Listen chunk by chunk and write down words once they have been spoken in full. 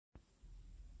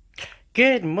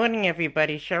Good morning,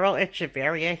 everybody. Cheryl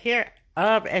Echeverria here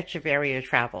of Echeverria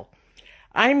Travel.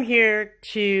 I'm here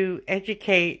to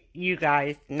educate you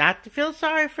guys, not to feel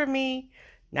sorry for me,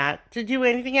 not to do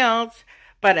anything else,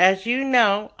 but as you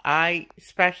know, I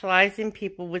specialize in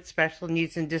people with special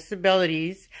needs and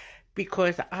disabilities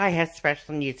because I have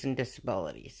special needs and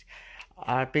disabilities.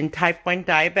 I've been type 1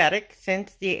 diabetic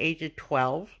since the age of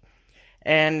 12.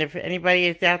 And if anybody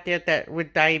is out there that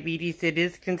with diabetes, it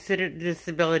is considered a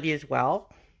disability as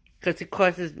well, because it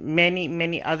causes many,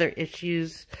 many other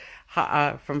issues,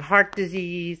 from heart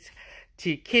disease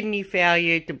to kidney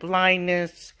failure to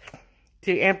blindness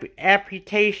to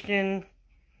amputation.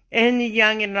 In the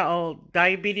young and the old,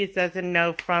 diabetes doesn't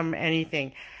know from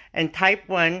anything. And type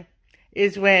 1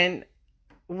 is when,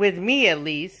 with me at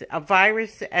least, a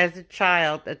virus as a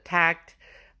child attacked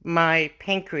my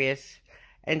pancreas.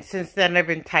 And since then, I've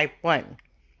been type 1.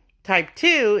 Type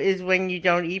 2 is when you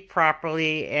don't eat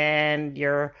properly and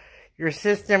your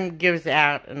system gives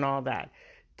out and all that.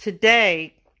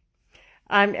 Today,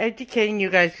 I'm educating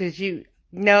you guys because you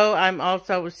know I'm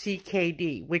also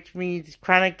CKD, which means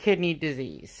chronic kidney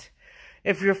disease.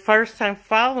 If you're first time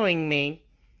following me,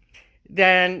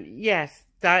 then yes,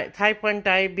 type 1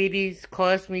 diabetes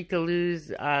caused me to lose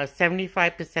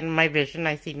 75% of my vision.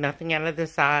 I see nothing out of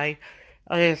this eye.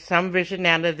 There's some vision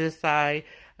out of this eye.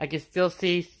 I can still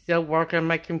see, still work on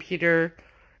my computer.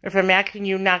 If I'm asking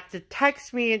you not to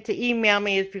text me and to email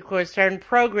me, it's because certain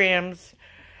programs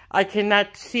I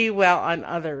cannot see well on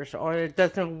others, or it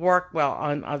doesn't work well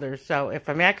on others. So if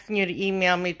I'm asking you to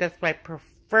email me, that's my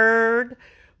preferred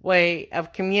way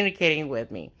of communicating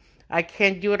with me. I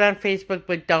can do it on Facebook,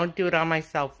 but don't do it on my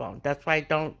cell phone. That's why I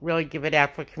don't really give it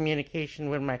out for communication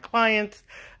with my clients,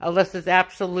 unless it's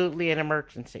absolutely an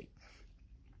emergency.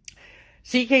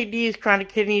 CKD is chronic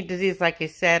kidney disease, like I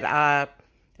said. I've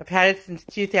had it since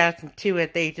 2002.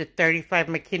 At the age of 35,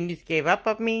 my kidneys gave up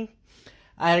on me.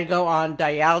 I had to go on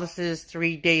dialysis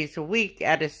 3 days a week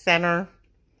at a center.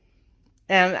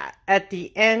 And at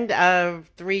the end of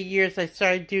 3 years, I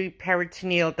started doing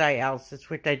peritoneal dialysis,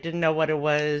 which I didn't know what it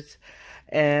was.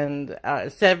 And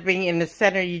instead of being in the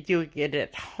center, you do it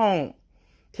at home.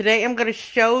 Today, I'm going to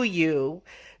show you,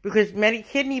 because many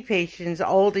kidney patients,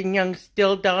 old and young,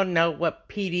 still don't know what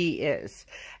PD is,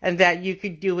 and that you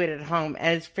could do it at home.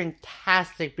 And it's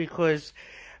fantastic because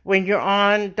when you're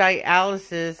on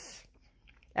dialysis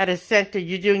at a center,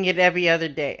 you're doing it every other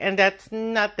day. And that's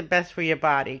not the best for your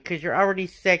body because you're already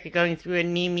sick, you're going through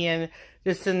anemia and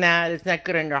this and that. It's not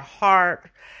good on your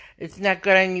heart. It's not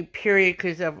good on your period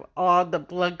because of all the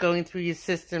blood going through your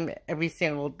system every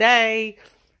single day.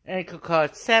 And it could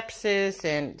cause sepsis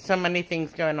and so many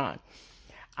things going on.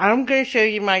 I'm going to show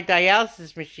you my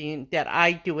dialysis machine that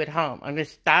I do at home. I'm going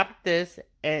to stop this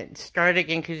and start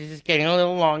again because it's just getting a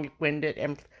little long-winded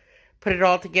and put it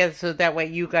all together so that way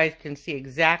you guys can see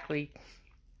exactly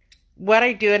what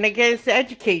I do. And again, it's to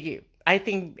educate you. I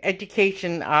think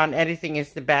education on anything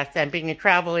is the best. And being a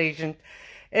travel agent,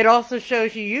 it also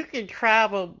shows you can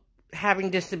travel having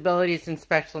disabilities and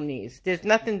special needs. There's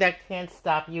nothing that can't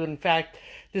stop you. In fact,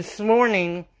 this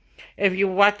morning, if you're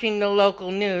watching the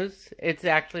local news, it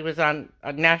actually was on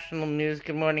national news,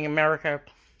 Good Morning America,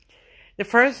 the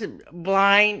first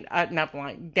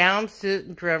Down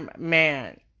syndrome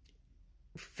man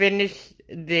finished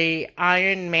the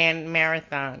Ironman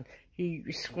marathon. He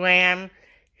swam,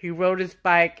 he rode his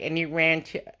bike, and he ran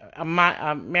a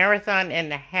marathon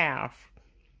and a half.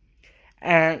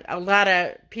 And a lot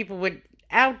of people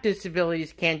without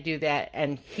disabilities can't do that,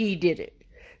 and he did it.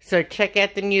 So check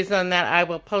out the news on that. I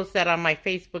will post that on my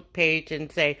Facebook page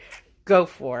and say, go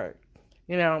for it.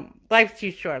 You know, life's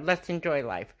too short. Let's enjoy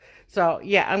life. So,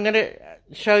 yeah, I'm going to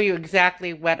show you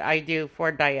exactly what I do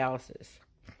for dialysis.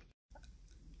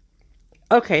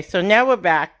 Okay, so now we're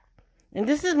back. And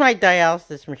this is my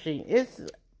dialysis machine. It's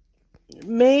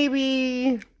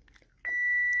maybe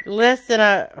less than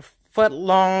a foot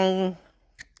long.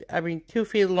 2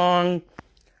 feet long.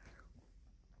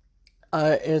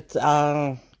 It's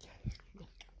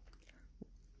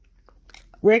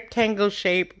rectangle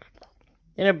shape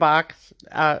in a box,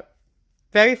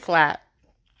 very flat.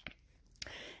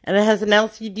 And it has an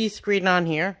LCD screen on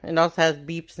here. It also has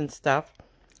beeps and stuff.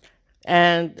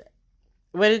 And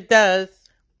what it does,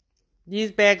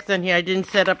 these bags on here I didn't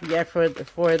set up yet for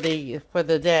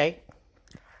the day.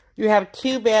 You have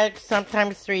 2 bags,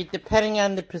 sometimes 3, depending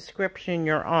on the prescription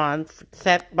you're on,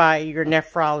 set by your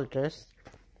nephrologist.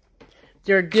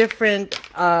 There are different,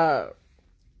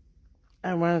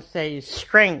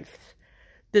 strengths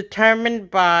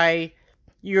determined by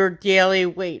your daily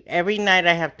weight. Every night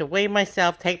I have to weigh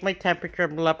myself, take my temperature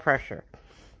and blood pressure.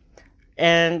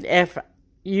 And if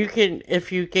you can,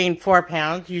 if you gain 4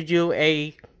 pounds, you do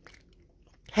a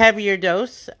heavier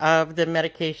dose of the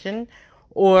medication,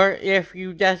 or if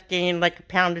you just gain like a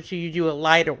pound or two, you do a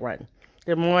lighter one.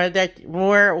 The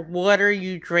more water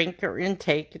you drink or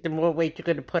intake, the more weight you're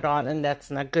going to put on, and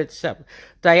that's not good. So,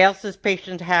 dialysis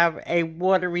patients have a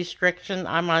water restriction.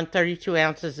 I'm on 32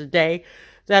 ounces a day.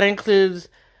 That includes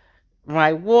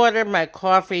my water, my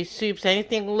coffee, soups,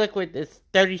 anything liquid is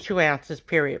 32 ounces,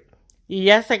 period.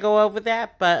 Yes, I go over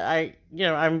that, but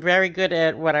I'm very good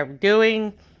at what I'm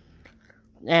doing.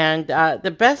 And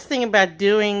the best thing about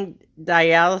doing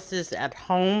dialysis at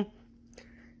home,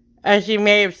 as you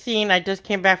may have seen, I just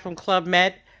came back from Club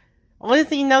Med. Only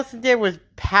thing Nelson did was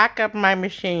pack up my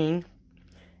machine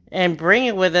and bring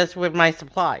it with us with my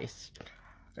supplies.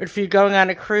 If you're going on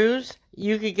a cruise,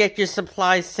 you could get your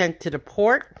supplies sent to the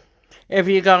port. If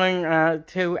you're going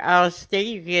to out of state,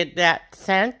 you get that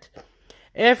sent.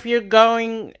 If you're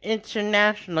going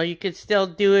international, you could still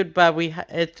do it, but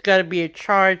it's going to be a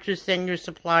charge to send your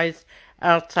supplies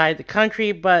outside the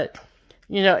country. But,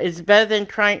 it's better than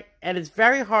trying, and it's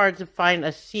very hard to find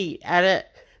a seat at a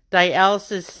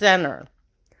dialysis center,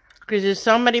 because there's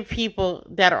so many people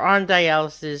that are on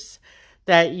dialysis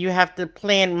that you have to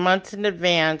plan months in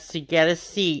advance to get a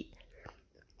seat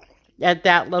at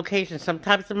that location.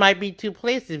 Sometimes it might be 2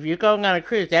 places. If you're going on a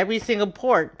cruise, every single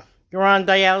port, you're on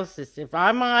dialysis. If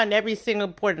I'm on every single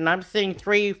port and I'm sitting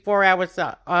 3-4 hours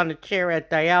on a chair at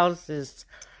dialysis,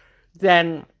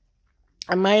 then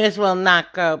I might as well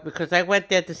not go, because I went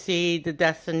there to see the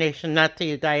destination, not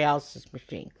see a dialysis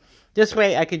machine. This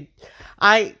way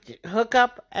I hook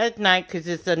up at night, because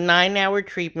it's a 9-hour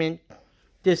treatment.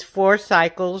 There's 4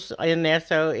 cycles in there,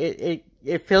 so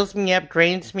it fills me up,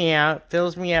 drains me out,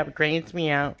 fills me up, drains me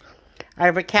out. I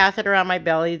have a catheter on my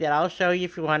belly that I'll show you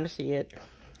if you want to see it.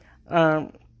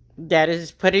 That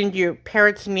is put into your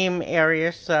peritoneum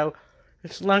area, so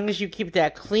as long as you keep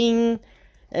that clean,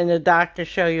 and the doctor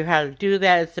show you how to do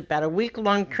that. It's about a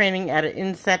week-long training at an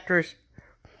in-center,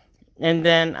 and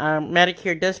then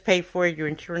Medicare does pay for it, your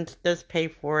insurance does pay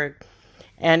for it,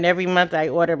 and every month I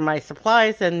order my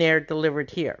supplies, and they're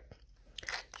delivered here.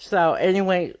 So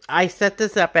anyway, I set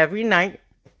this up every night,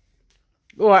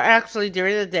 or actually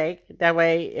during the day. That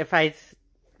way,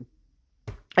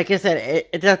 like I said,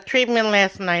 the treatment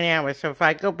lasts 9 hours. So if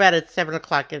I go to bed at 7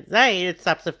 o'clock at night, it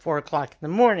stops at 4 o'clock in the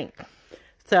morning.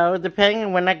 So depending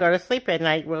on when I go to sleep at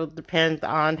night will depend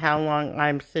on how long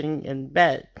I'm sitting in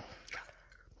bed.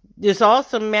 There's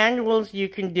also manuals you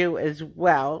can do as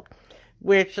well,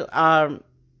 which a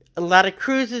lot of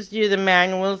cruises do the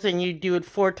manuals, and you do it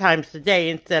 4 times a day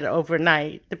instead of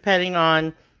overnight, depending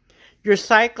on your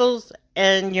cycles,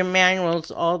 and your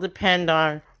manuals all depend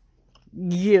on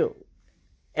you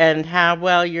and how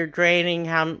well you're draining,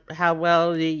 how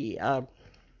well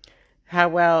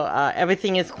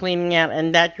everything is cleaning out,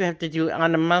 and that you have to do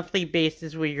on a monthly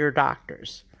basis with your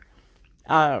doctors.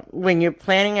 When you're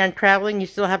planning on traveling, you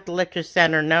still have to let your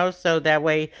center know, so that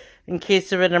way, in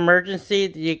case of an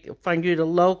emergency, you can find you the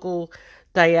local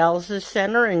dialysis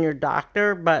center and your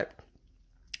doctor. But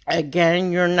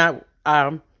again, you're not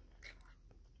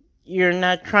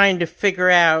trying to figure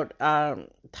out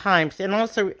times. And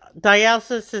also,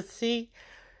 dialysis at sea,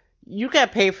 you got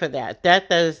to pay for that. That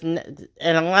does, and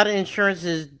a lot of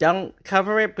insurances don't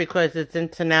cover it because it's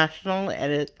international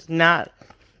and it's not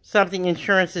something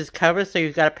insurances cover. So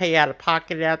you've got to pay out of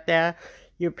pocket out there.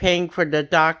 You're paying for the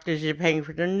doctors. You're paying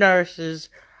for the nurses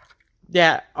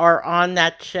that are on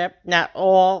that ship. Not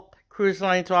all cruise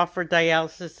lines offer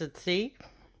dialysis at sea,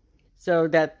 so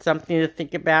that's something to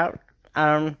think about.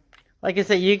 Like I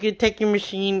said, you could take your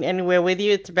machine anywhere with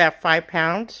you. It's about 5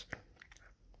 pounds.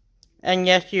 And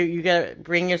yes, you gotta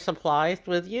bring your supplies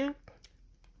with you.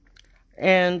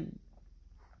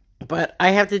 But I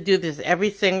have to do this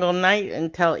every single night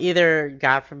until either,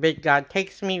 God forbid, God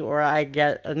takes me, or I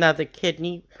get another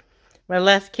kidney. My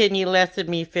last kidney lasted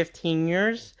me 15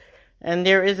 years. And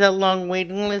there is a long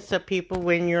waiting list of people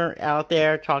when you're out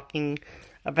there talking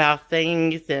about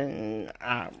things and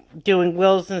doing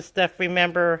wills and stuff.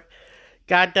 Remember,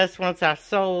 God just wants our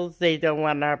souls. They don't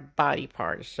want our body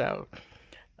parts. So,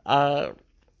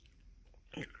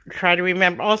 try to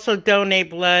remember. Also, donate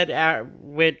blood.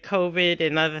 With COVID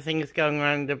and other things going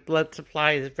on, the blood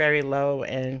supply is very low.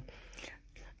 And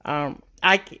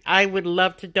I would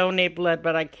love to donate blood,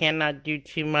 but I cannot due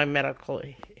to my medical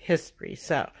history.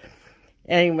 So,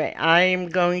 anyway, I am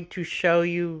going to show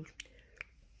you.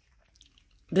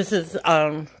 This is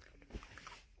the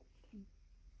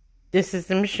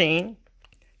machine.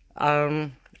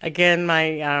 Again,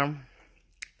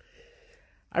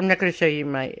 I'm not going to show you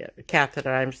my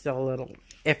catheter. I'm still a little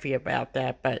iffy about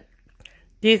that, but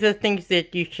These are things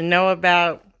that you should know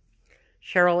about.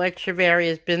 Cheryl Echeverria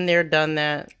has been there, done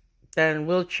that. Done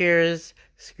wheelchairs,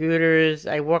 scooters.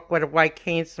 I walk with a white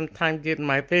cane sometimes due to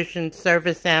my vision,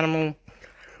 service animal.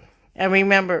 And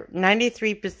remember,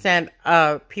 93%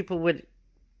 of people with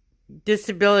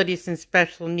disabilities and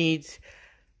special needs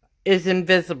is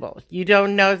invisible. You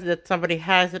don't know that somebody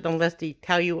has it unless they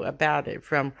tell you about it,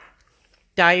 from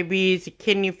diabetes to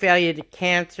kidney failure to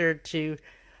cancer to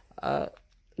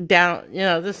down,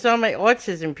 there's so many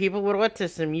autism. People with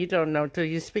autism, you don't know until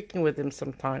you're speaking with them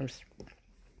sometimes.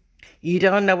 You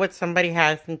don't know what somebody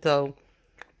has until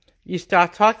you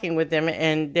start talking with them,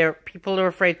 and people are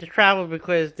afraid to travel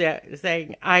because they're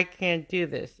saying, I can't do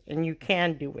this, and you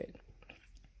can do it.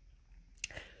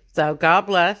 So God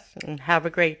bless, and have a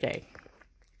great day.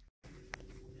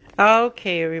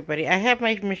 Okay, everybody, I have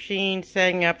my machine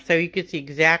setting up so you can see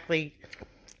exactly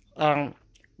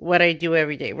what I do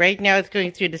every day. Right now it's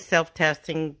going through the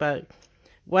self-testing, but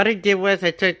what I did was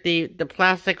I took the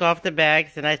plastic off the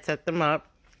bags and I set them up.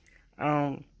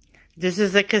 This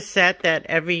is a cassette that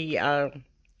every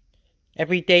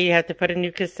day you have to put a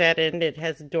new cassette in. It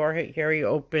has a door here you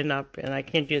open up, and I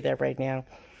can't do that right now.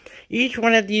 Each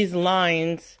one of these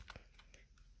lines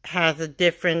has a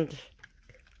different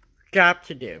job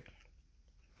to do.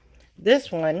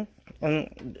 This one,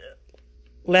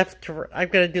 left to, I'm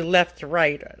going to do left to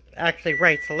right, actually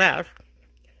right to left,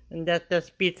 and that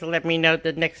just beeps to let me know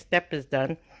the next step is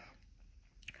done.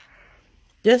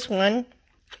 This one,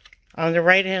 on the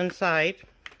right hand side,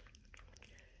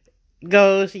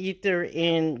 goes either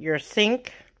in your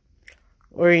sink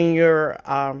or in your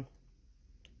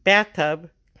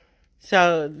bathtub.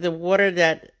 So the water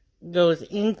that goes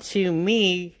into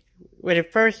me, when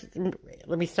it first,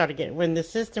 let me start again. When the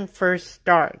system first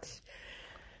starts,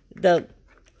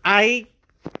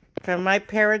 from my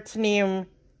peritoneum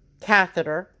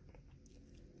catheter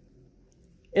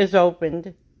is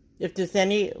opened. If there's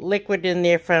any liquid in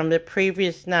there from the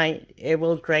previous night, it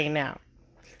will drain out.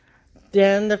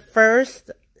 Then the first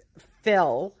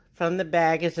fill from the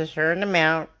bag is a certain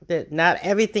amount. That not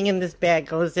everything in this bag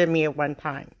goes in me at one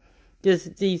time.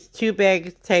 These two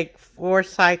bags take 4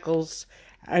 cycles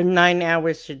and 9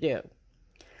 hours to do.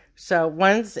 So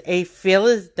once a fill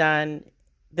is done,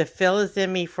 the fill is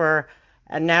in me for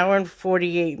an hour and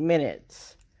 48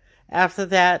 minutes. After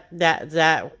that,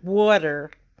 that water,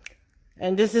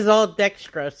 and this is all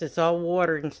dextrose, it's all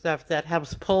water and stuff that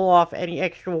helps pull off any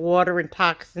extra water and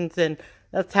toxins, and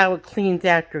that's how it cleans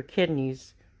out your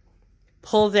kidneys.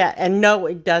 Pulls out, and no,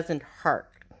 it doesn't hurt.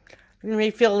 You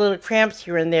may feel a little cramps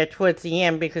here and there towards the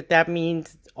end because that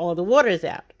means all the water's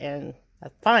out, and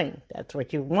that's fine. That's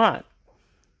what you want.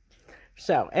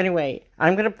 So anyway,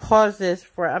 I'm going to pause this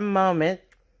for a moment,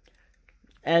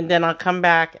 and then I'll come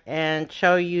back and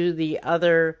show you the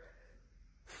other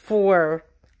 4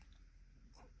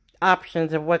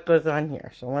 options of what goes on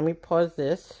here. So let me pause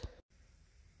this.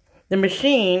 The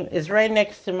machine is right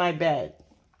next to my bed.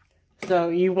 So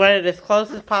you want it as close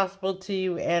as possible to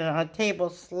you and on a table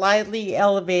slightly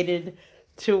elevated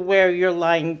to where you're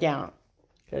lying down.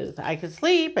 Because I can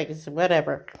sleep, I can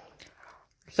whatever.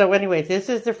 So anyway, this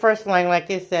is the first line,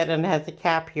 like I said, and it has a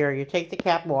cap here. You take the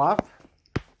cap off,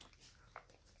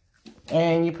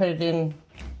 and you put it in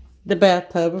the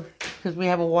bathtub, because we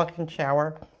have a walk-in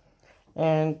shower.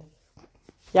 And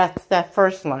that's that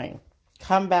first line.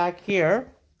 Come back here,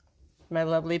 my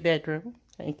lovely bedroom.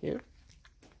 Thank you.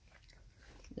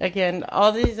 Again,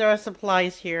 all these are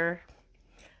supplies here.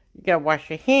 You gotta wash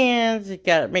your hands. You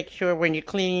gotta make sure when you're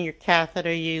cleaning your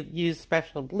catheter, you use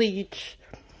special bleach.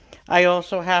 I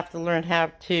also have to learn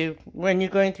how to, when you're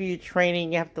going through your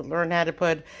training, you have to learn how to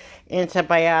put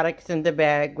antibiotics in the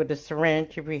bag with a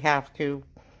syringe if you have to,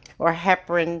 or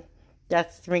heparin.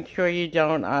 That's to make sure you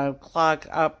don't clog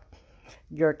up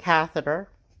your catheter.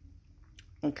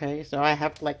 Okay, so I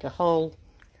have like a whole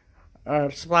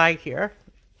supply here.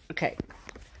 Okay.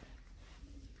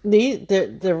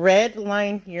 The red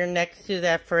line here next to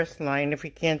that first line, if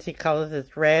you can't see colors,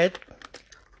 it's red,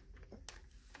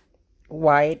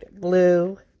 white,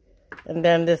 blue, and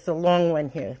then there's a long one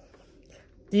here.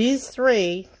 These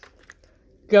 3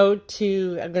 go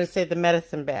to, I'm going to say, the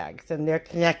medicine bags, and they're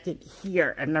connected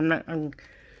here, and I'm not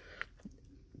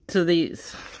to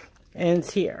these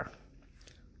ends here.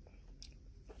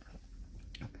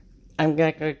 I'm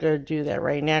going to go do that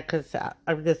right now because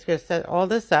I'm just going to set all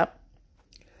this up.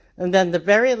 And then the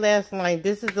very last line,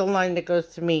 this is the line that goes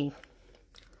to me,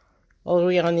 all the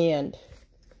way on the end.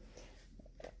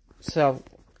 So,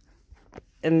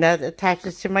 and that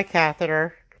attaches to my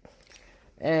catheter.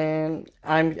 And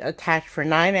I'm attached for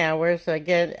 9 hours. So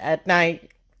again, at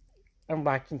night, I'm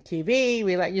watching TV.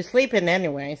 We let you sleep in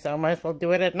anyway, so I might as well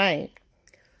do it at night.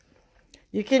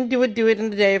 You can do it in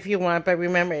the day if you want, but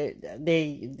remember,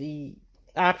 the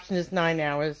option is 9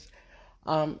 hours.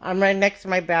 I'm right next to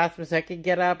my bathroom, so I could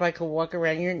get up, I could walk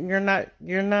around. You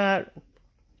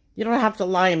don't have to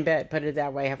lie in bed, put it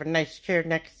that way. I have a nice chair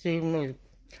next to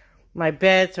my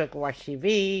bed, so I can watch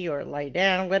TV or lie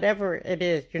down, whatever it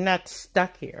is. You're not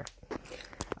stuck here.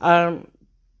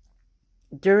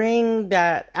 During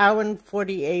that hour and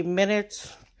 48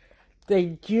 minutes, they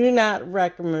do not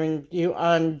recommend you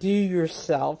undo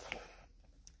yourself,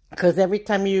 because every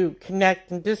time you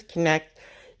connect and disconnect,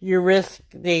 you risk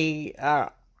the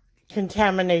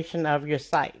contamination of your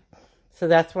site. So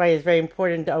that's why it's very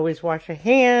important to always wash your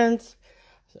hands.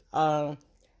 And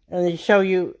they show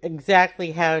you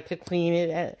exactly how to clean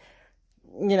it.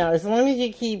 And, as long as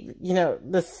you keep,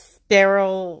 the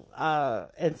sterile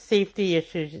and safety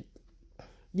issues.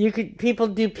 People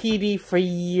do PD for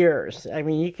years. I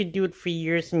mean, you could do it for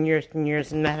years and years and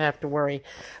years and not have to worry.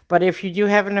 But if you do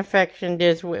have an infection,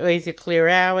 there's ways to clear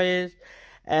out it.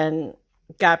 And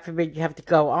God forbid you have to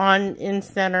go on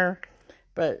in-center.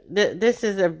 But this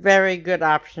is a very good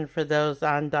option for those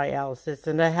on dialysis,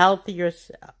 and a healthier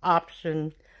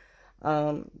option.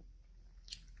 I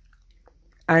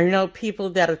know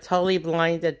people that are totally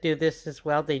blind that do this as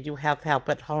well. They do have help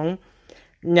at home.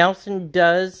 Nelson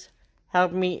does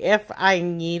help me if I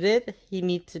need it. He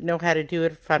needs to know how to do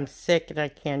it if I'm sick and I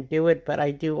can't do it, but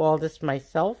I do all this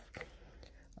myself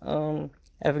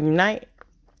every night.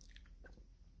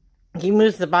 He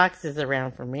moves the boxes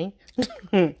around for me.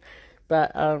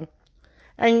 But,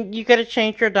 and you got to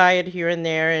change your diet here and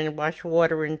there and watch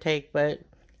water intake,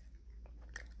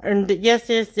 and yes,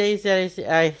 there's days that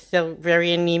I still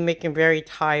very anemic and very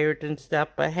tired and stuff,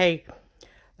 but hey,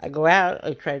 I go out,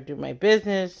 I try to do my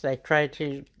business, I try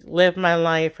to live my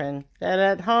life, and that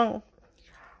at home,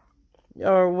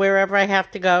 or wherever I have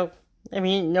to go. I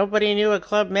mean, nobody knew at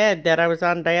Club Med that I was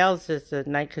on dialysis at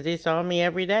night, because he saw me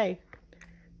every day.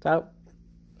 So,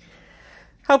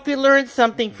 hope you learned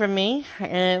something from me,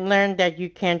 and learned that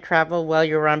you can travel while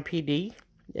you're on PD,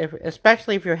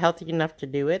 especially if you're healthy enough to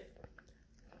do it.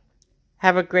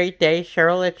 Have a great day.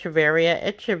 Cheryl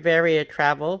Echeverria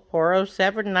Travel,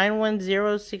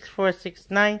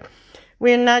 407-910-6469.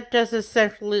 We're not just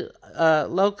essentially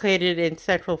located in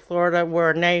Central Florida.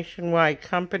 We're a nationwide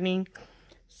company.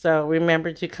 So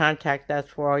remember to contact us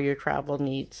for all your travel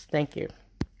needs. Thank you.